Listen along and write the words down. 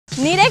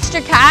Need extra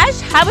cash?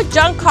 Have a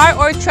junk car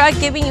or truck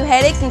giving you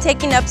headaches and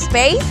taking up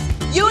space?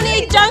 You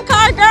need Junk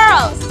Car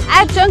Girls!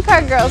 At Junk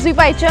Car Girls, we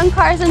buy junk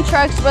cars and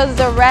trucks whether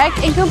they're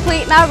wrecked,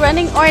 incomplete, not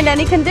running, or in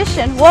any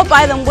condition. We'll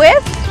buy them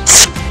with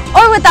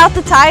or without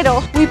the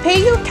title. We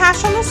pay you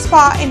cash on the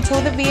spot and tow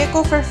the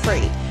vehicle for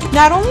free.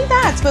 Not only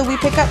that, but we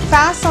pick up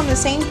fast on the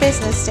same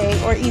business day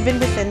or even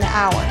within the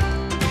hour.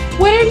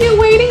 What are you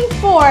waiting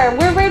for?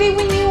 We're ready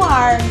when you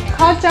are.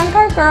 Call Junk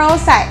Car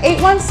Girls at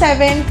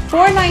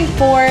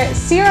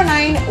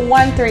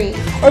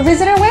 817-494-0913 or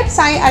visit our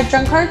website at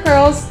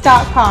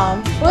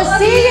junkcargirls.com. We'll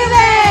see you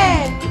there!